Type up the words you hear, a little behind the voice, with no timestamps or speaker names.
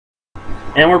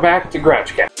And we're back to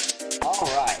Grouch Cat.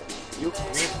 Alright. You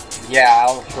me? Yeah,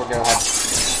 I'll sure go ahead.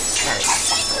 Alright.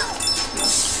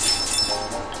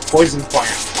 Poison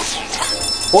plant.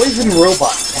 Poison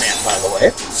robot plant, by the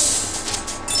way.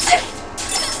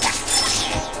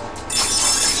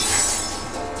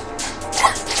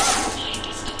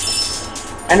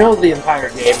 I know the entire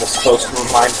game is supposed to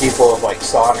remind people of like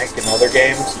Sonic and other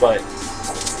games, but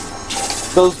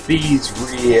those bees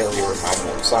really remind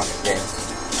me of Sonic games.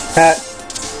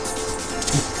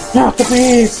 Not the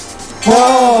bees!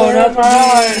 No, not the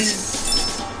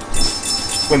bees!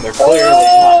 When they're clearly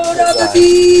not the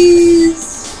bees!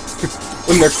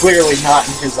 When they're clearly not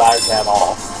in his eyes at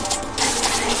all.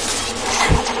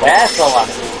 That's a lot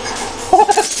of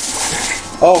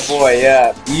bees. Oh boy,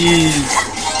 yeah. Bees.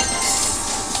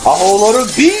 A whole lot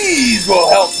of bees will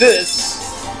help this.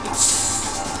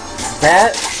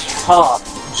 That top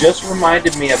just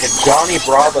reminded me of a Johnny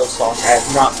Bravo song I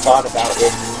have not thought about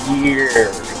in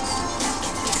years.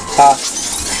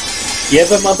 Give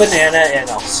him a banana and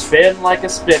I'll spin like a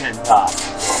spinning top.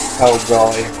 Oh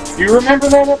golly. Do you remember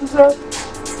that episode?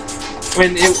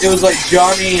 When it was like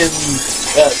Johnny and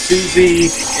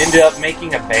Susie ended up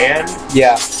making a band?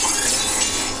 Yeah.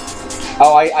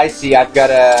 Oh, I see. I've got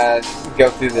to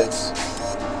go through this.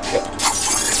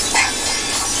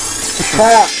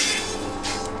 Crap.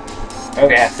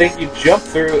 Okay, I think you jump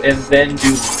through and then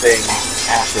do the thing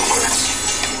afterwards.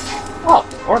 Oh,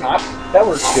 or not. That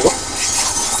works too.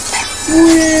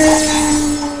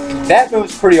 That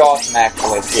move's pretty awesome,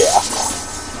 actually. Yeah.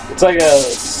 It's like a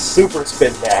super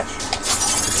spin dash.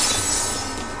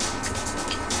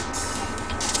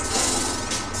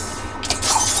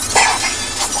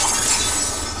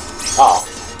 Oh,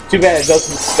 too bad it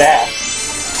doesn't stack.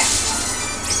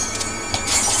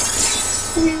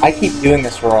 I keep doing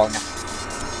this wrong.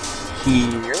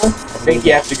 Here? I think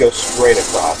you have to go straight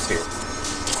across here.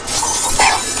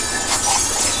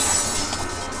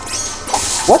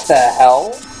 What the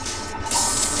hell?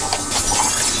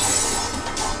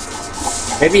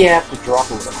 Maybe you have to drop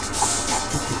a little.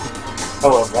 I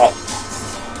love that.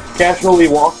 Casually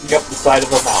walking up the side of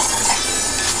a mountain.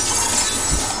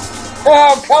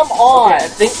 Oh, come on! Okay, I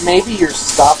think maybe you're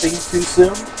stopping too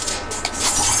soon.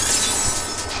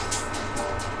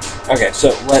 Okay, so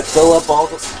let's fill up all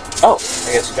the... Oh,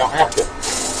 I guess you don't have to.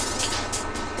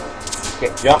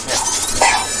 Okay, jump in.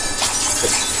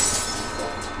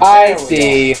 I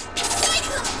see.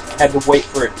 Had to wait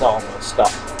for it to almost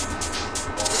stop.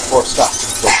 Or stop.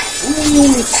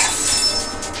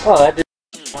 Oh, that did.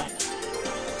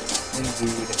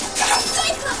 Indeed.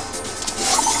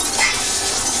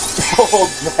 Oh,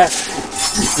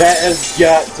 that has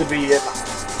got to be an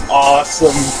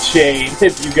awesome chain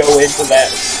if you go into that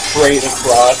straight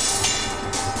across.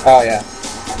 Oh, yeah.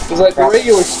 Because like the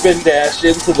regular spin dash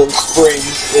into those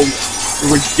springs is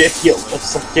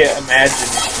ridiculous. I can't imagine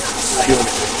doing it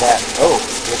with that. Oh,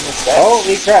 goodness, that.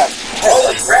 Holy crap.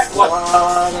 Holy crap, what? A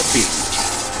lot of bees.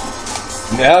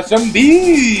 Now some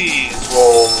bees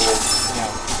will,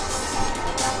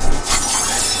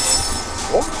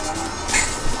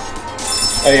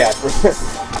 Oh yeah, for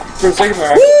a second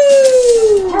there,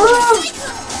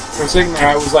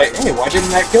 I was like, hey, why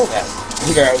didn't that kill that?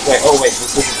 And then I was like, oh wait,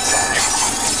 this isn't Sonic.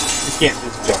 You can't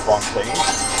just jump on things.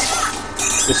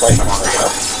 Just like Mario.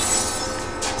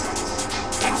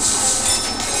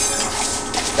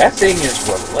 That thing is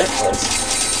relentless.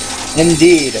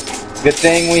 Indeed. Good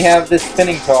thing we have this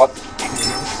spinning top.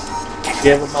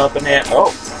 Give him a banana. Oh,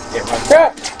 it runs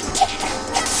back.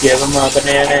 Give him a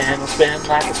banana and he'll spin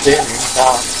like a spinning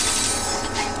top.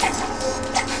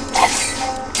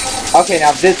 Okay,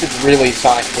 now this is really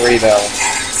Sonic 3, though.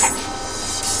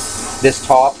 This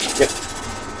top. Yep.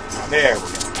 There we go.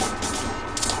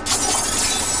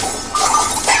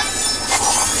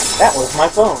 That was my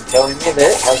phone telling me that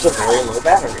it has a very low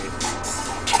battery.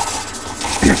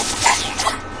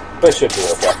 But it should be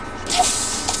okay.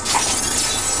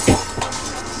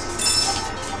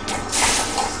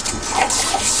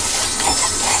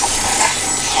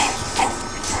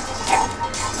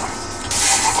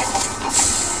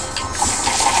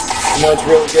 You know what's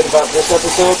really good about this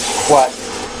episode? What?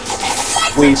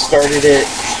 We started it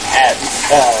at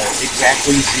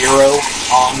exactly 0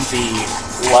 on the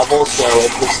level, so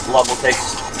if this level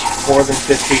takes more than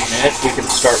 15 minutes, we can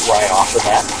start right off of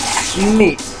that.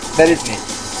 Neat. That is neat.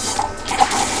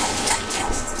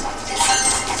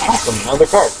 Awesome, another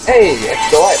card. Hey,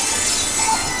 extra life.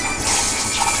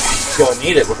 Gonna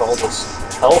need it with all this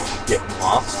health getting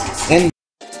lost. And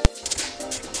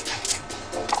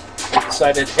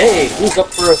Decided, hey, who's up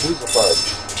for a who's a fudge?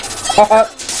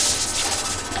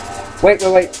 wait.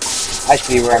 I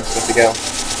see where I'm supposed to go.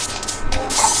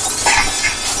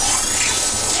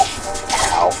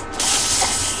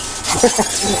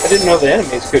 I didn't know the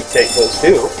enemies could take those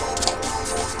too.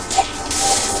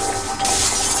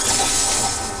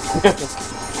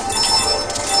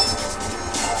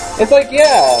 It's like,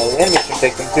 yeah, the enemies can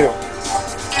take them too.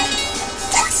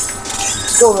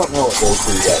 Still don't know what those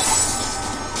do yet.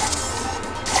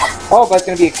 Oh, but it's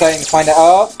gonna be exciting to find out.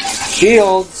 Oh,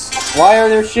 shields! Why are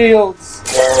there shields?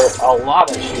 There are a lot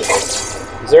of shields.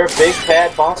 Is there a big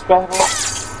bad boss battle?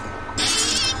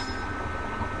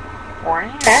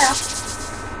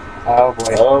 Oh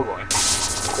boy. Oh boy.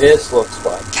 This looks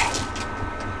fun.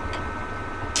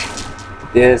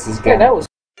 This is Yeah, good. that was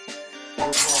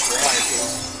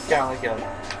kind of like a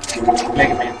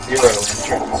Mega Man Zero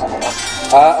entrance.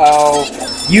 Uh-oh.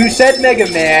 You said Mega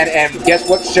Man, and guess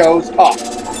what shows up?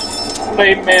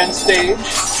 Main man stage.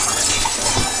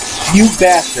 You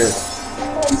bastard.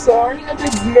 I'm sorry, I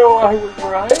didn't know I was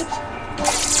right.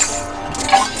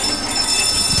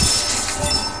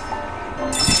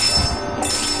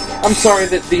 I'm sorry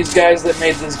that these guys that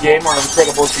made this game are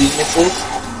incredible geniuses.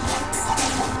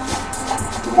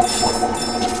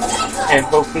 And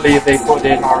hopefully they put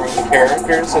in our own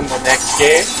characters in the next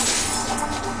game.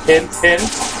 Hint, hint.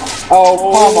 Oh,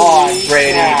 come on,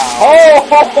 Brady. Cow. Oh,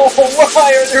 why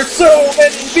are there so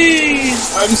many bees?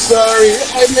 I'm sorry,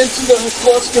 I mentioned a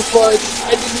cluster fudge.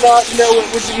 I did not know it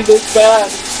would be this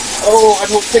bad. Oh, I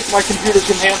don't think my computer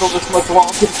can handle this much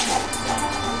longer.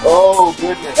 Oh,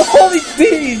 goodness. All these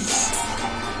bees!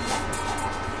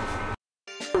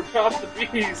 Not the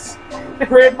bees.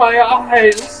 They're in my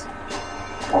eyes.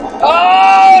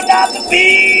 Oh, not the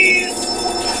bees!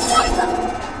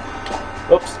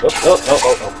 Oops,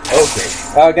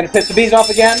 okay. Gonna piss the bees off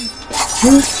again?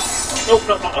 No.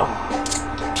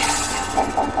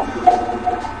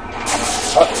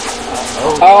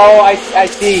 Oh, I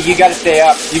see. You gotta stay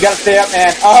up. You gotta stay up,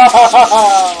 man.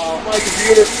 Oh,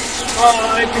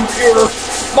 My computer.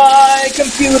 my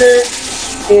computer.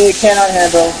 It cannot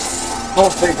handle. Oh,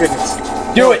 thank goodness.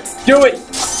 Do it. Do it.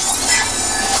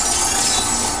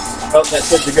 Oh, that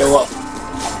said to go up.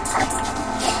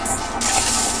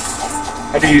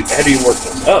 How do you work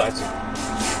this? Oh, that's it.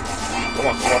 Come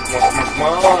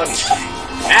on.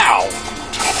 Ow!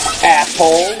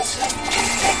 Assholes.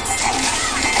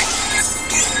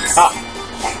 Ah,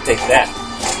 take that.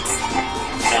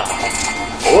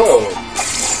 Whoa.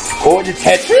 Oh, the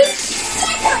Tetris?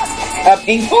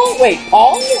 Ping pong? Wait,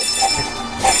 Pong?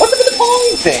 What's up with the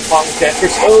Pong thing? Pong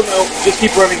Tetris. Oh no, just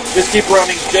keep running. Just keep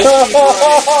running. Just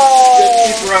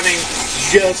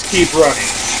keep running.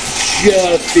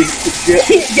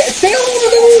 Stay on the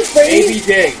move, Brady.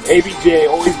 ABJ,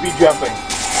 always be jumping.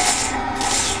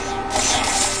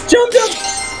 Jump.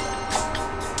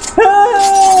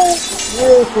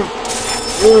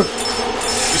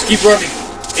 Just keep running.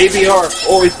 ABR,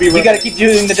 always be running. You gotta keep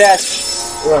doing the dash.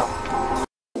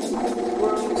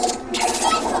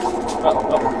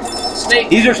 Snake.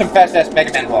 These are some fast-ass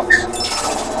Mega Man blocks.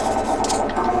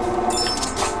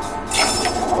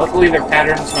 Luckily, their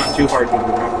pattern's not too hard to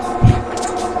remember.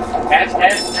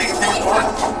 Fast-ass Mega Man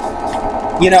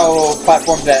blocks? You know,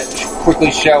 platforms that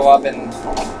quickly show up and...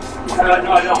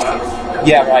 No, I don't.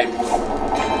 Yeah, right.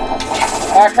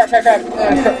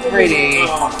 Crap. Brady.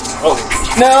 Oh.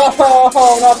 No,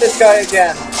 not this guy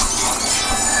again.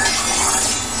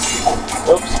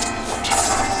 Oops.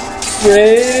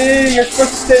 Brady, you're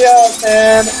supposed to stay up,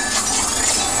 man.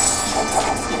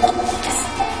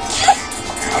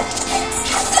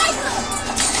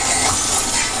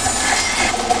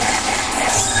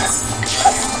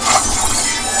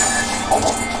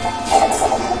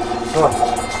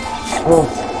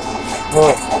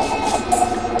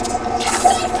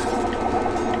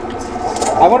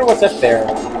 I wonder what's up there.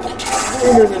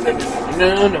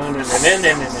 No.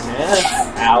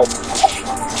 Ow.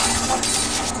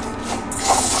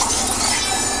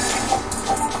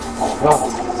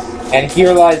 And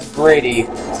here lies Brady,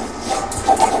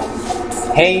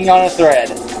 hanging on a thread.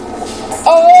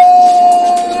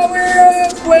 Oh,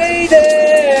 we're way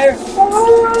there.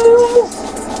 Oh,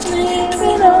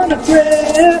 living on a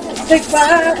thread. Take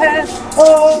my hand.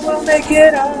 Oh, we'll make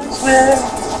it, I swear.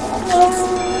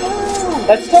 Oh,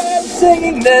 let's start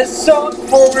singing this song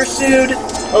before we're sued.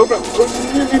 Oh no.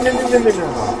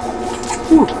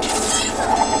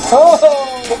 Oh.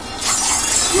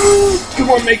 Come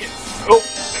on, make it. Oh,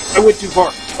 I went too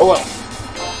far. Oh well.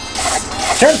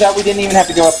 Turns out we didn't even have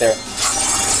to go up there.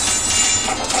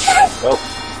 Oh.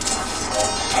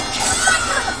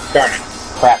 Darn it.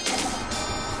 Crap.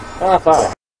 Ah,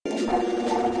 fine.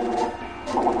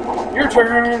 Your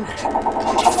turn.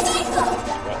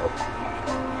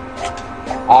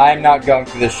 I'm not going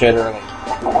through this shit early.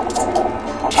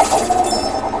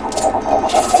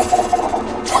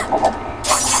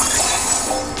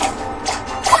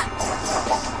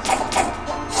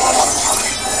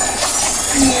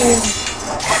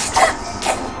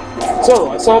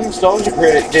 So, I saw Nostalgia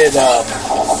Critic did a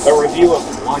review of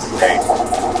PandaBrady.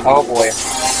 Oh boy.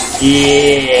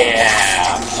 Yeah.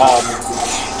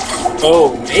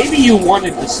 Oh, maybe you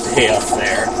wanted to stay up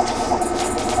there.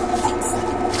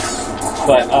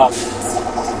 But,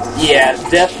 yeah,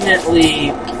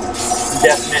 definitely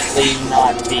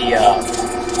not the,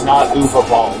 not Uwe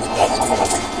Ball's best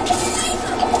movie.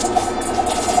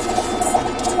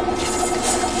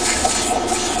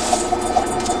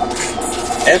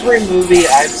 Every movie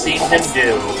I've seen him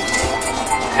do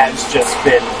has just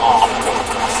been awful.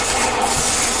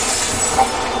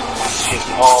 Just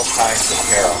all kinds of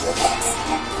terrible.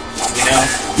 You know?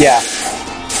 Yeah.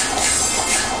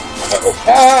 Uh-oh.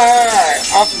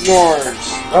 Ah, off yours.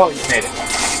 Oh, you made it.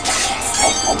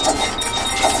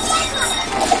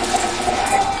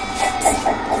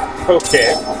 Okay.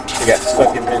 We got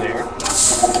stuck in midair.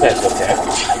 That's okay.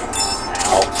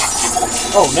 Ow.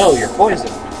 Oh no, you're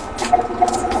poisoned.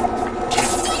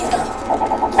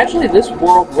 Actually, this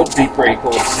world would be pretty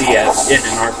cool to see as in an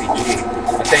RPG.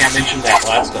 I think I mentioned that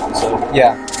last episode.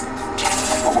 Yeah.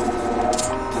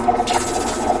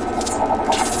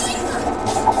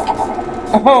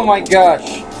 Oh my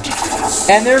gosh.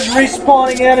 And there's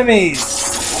respawning enemies.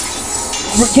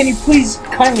 Can you please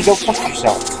kindly go fuck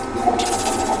yourself?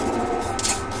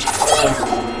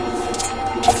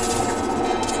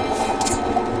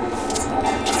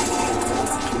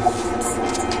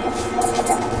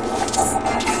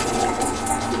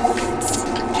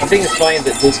 I think it's funny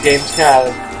that this game's kind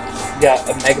of got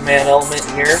a Mega Man element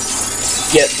here,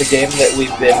 yet the game that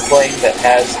we've been playing that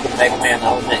has the Mega Man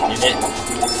element in it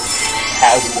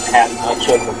hasn't had much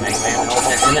of the Mega Man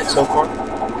element in it so far.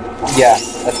 Yeah,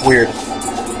 that's weird.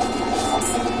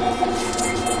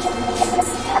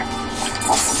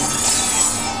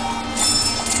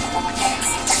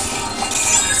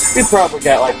 We probably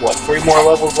got like, what, 3 more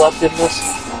levels left in this?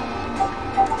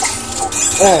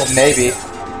 Maybe.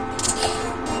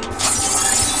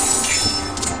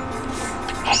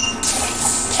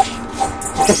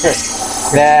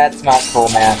 That's not cool,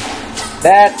 man.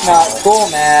 That's not cool,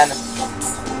 man.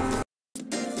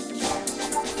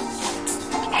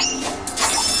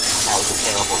 That was a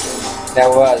terrible game. That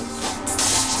was.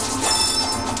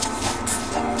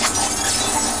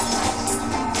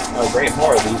 Oh, great,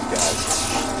 more of these guys.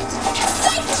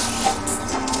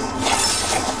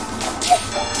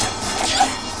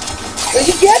 But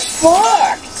you get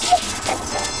fucked!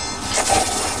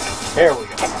 There we go.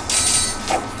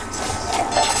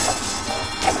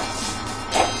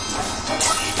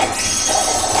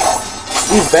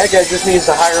 Ooh, bad guy just needs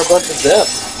to hire a bunch of them.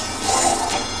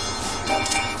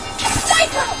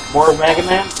 More Mega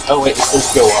Man? Oh wait, it says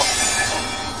go up.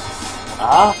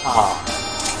 Aha.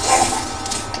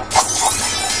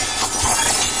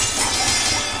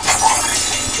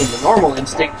 And the normal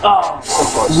instinct, oh, so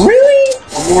close. Really?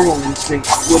 The normal instinct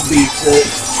would be to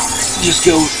just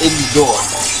go in the door.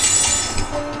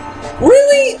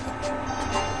 Really?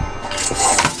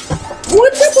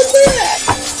 What's up with that?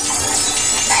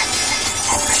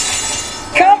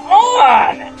 Come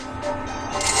on!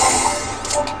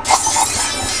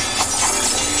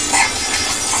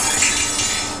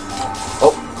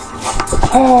 Oh.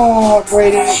 Oh,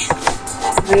 Brady.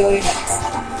 Really?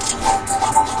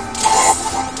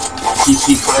 PC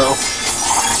Pro.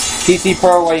 PC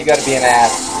Pro, why you gotta be an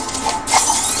ass?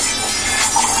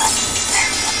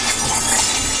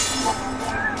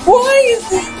 Why is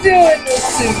this doing this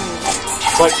to me?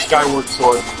 It's like Skyward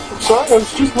Sword. I'm sorry, I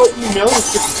was just letting you know that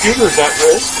the computer's at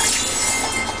risk.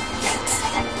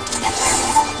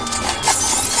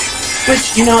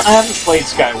 Which, you know, I haven't played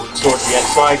Skyward Sword yet,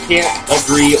 so I can't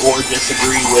agree or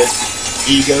disagree with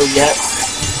Ego yet.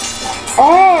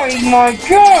 Oh my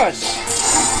gosh!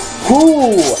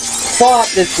 Who thought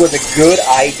this was a good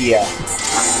idea?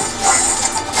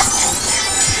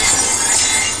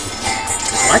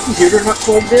 My computer not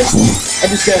plugged in? I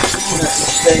just got a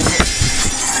message saying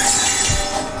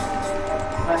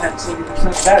I had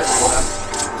 70% battery left.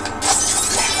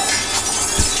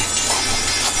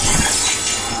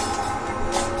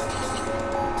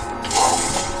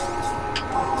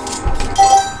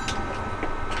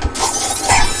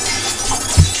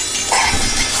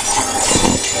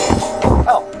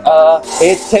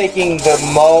 It's taking the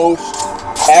most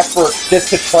effort just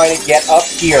to try to get up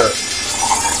here.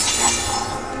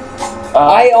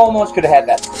 I almost could have had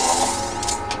that.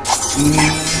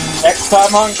 Next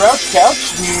time on Grouch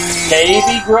Couch,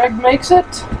 maybe Greg makes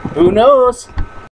it? Who knows?